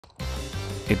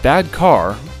A bad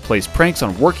car plays pranks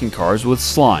on working cars with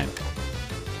slime.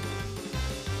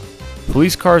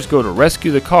 Police cars go to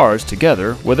rescue the cars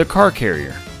together with a car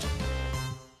carrier.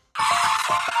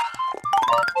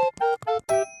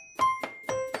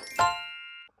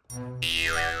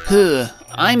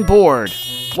 I'm bored.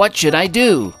 What should I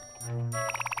do?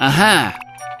 Aha!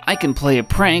 I can play a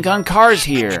prank on cars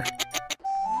here.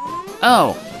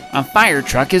 Oh, a fire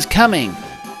truck is coming.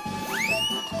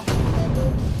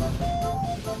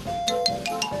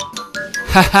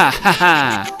 Ha ha ha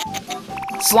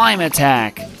ha! Slime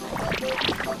attack!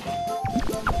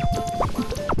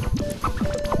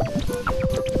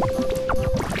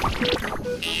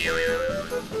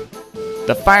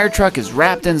 The fire truck is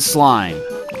wrapped in slime.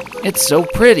 It's so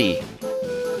pretty.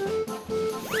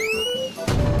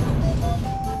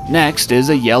 Next is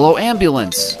a yellow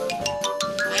ambulance.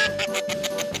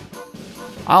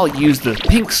 I'll use the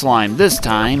pink slime this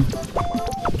time.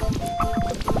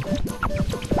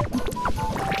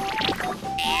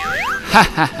 Ha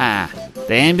ha ha!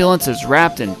 The ambulance is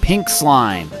wrapped in pink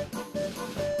slime.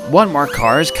 One more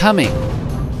car is coming.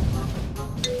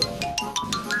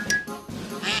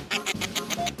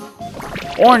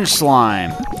 Orange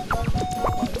slime.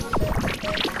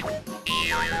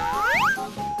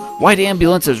 White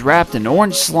ambulance is wrapped in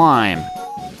orange slime.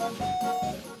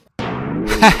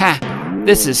 Haha,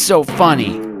 this is so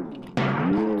funny.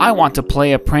 I want to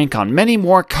play a prank on many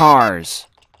more cars.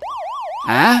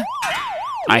 Huh?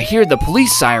 I hear the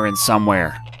police siren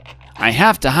somewhere. I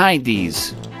have to hide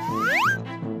these.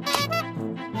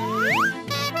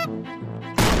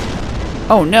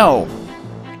 Oh no!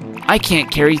 I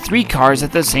can't carry 3 cars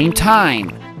at the same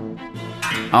time.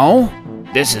 Oh,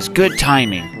 this is good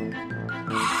timing.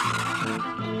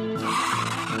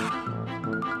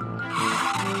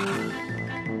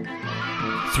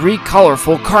 Three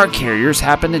colorful car carriers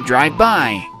happen to drive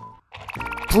by.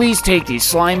 Please take these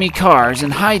slimy cars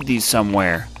and hide these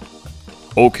somewhere.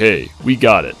 Okay, we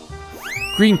got it.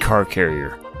 Green car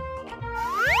carrier.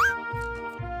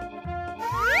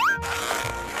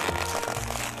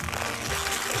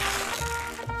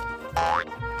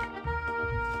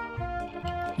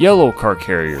 Yellow car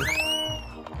carrier.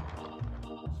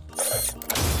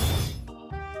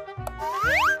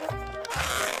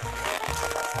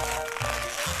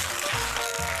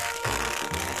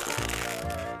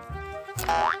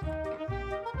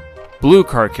 Blue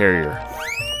car carrier.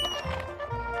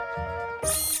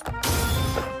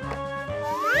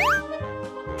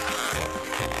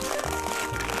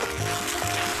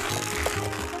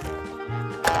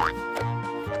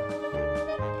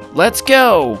 Let's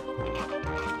go!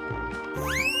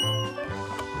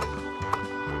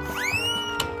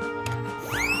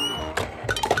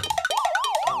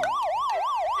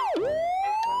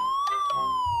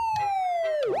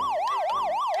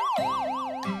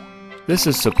 This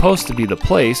is supposed to be the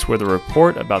place where the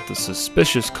report about the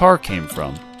suspicious car came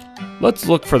from. Let's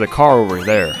look for the car over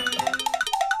there.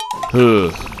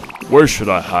 Where should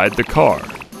I hide the car?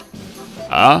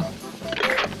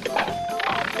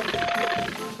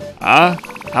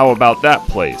 How about that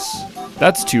place?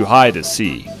 That's too high to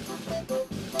see.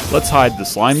 Let's hide the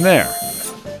slime there.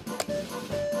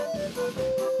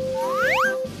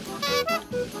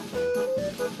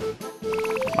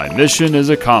 My mission is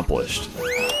accomplished.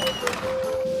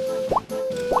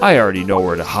 I already know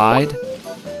where to hide.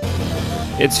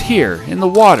 It's here, in the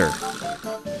water.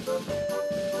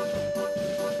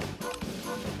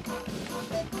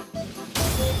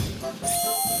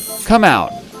 Come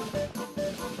out.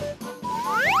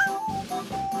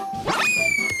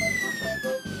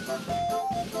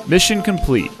 Mission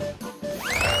complete.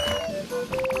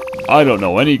 I don't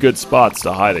know any good spots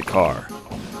to hide a car.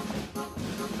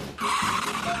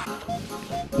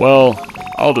 Well,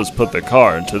 I'll just put the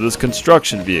car into this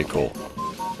construction vehicle.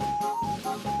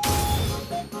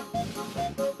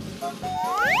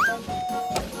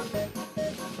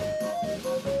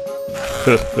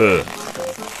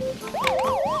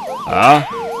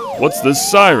 What's this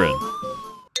siren?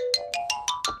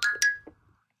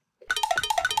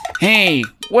 Hey,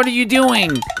 what are you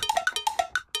doing?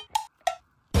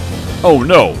 Oh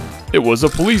no, it was a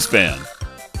police van.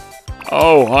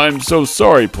 Oh, I'm so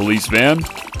sorry, police van.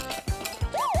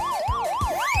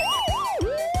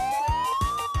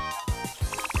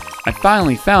 I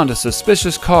finally found a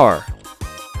suspicious car.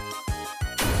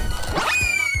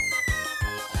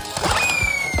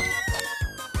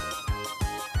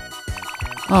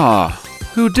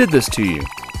 Who did this to you?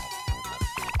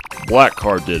 Black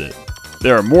car did it.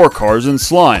 There are more cars in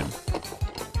slime.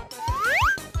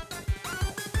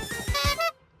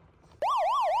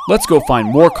 Let's go find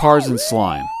more cars in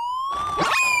slime.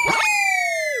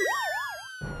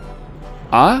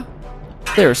 Ah?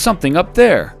 There's something up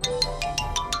there.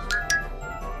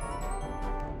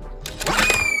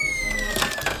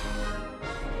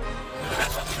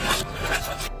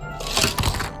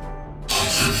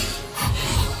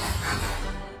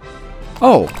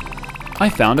 Oh, I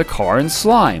found a car in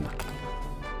slime.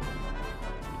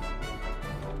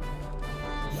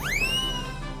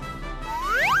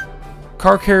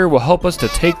 Car carrier will help us to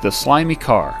take the slimy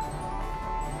car.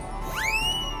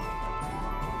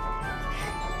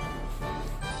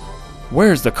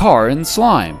 Where's the car in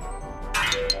slime?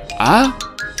 Ah,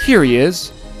 here he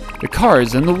is. The car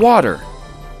is in the water.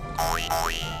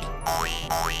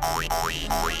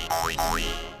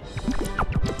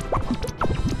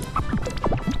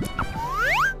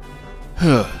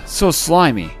 So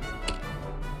slimy.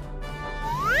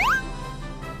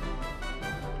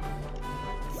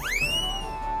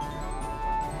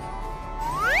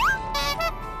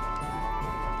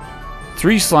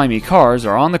 Three slimy cars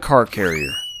are on the car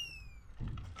carrier.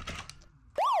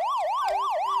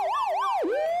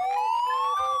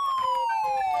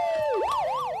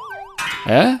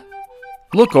 Eh?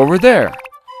 Look over there.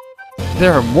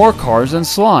 There are more cars and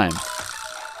slime.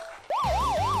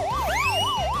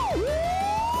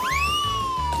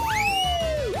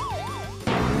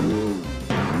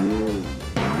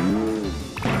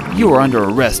 You are under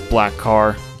arrest, black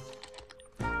car.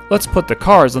 Let's put the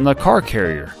cars on the car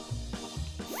carrier.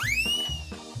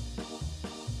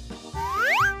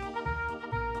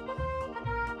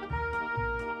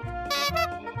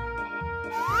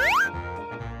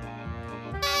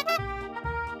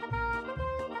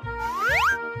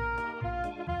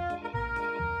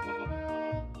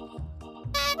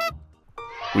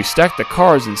 We stack the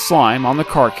cars and slime on the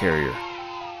car carrier.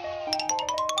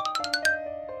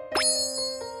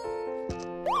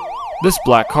 This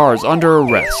black car is under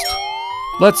arrest.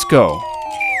 Let's go.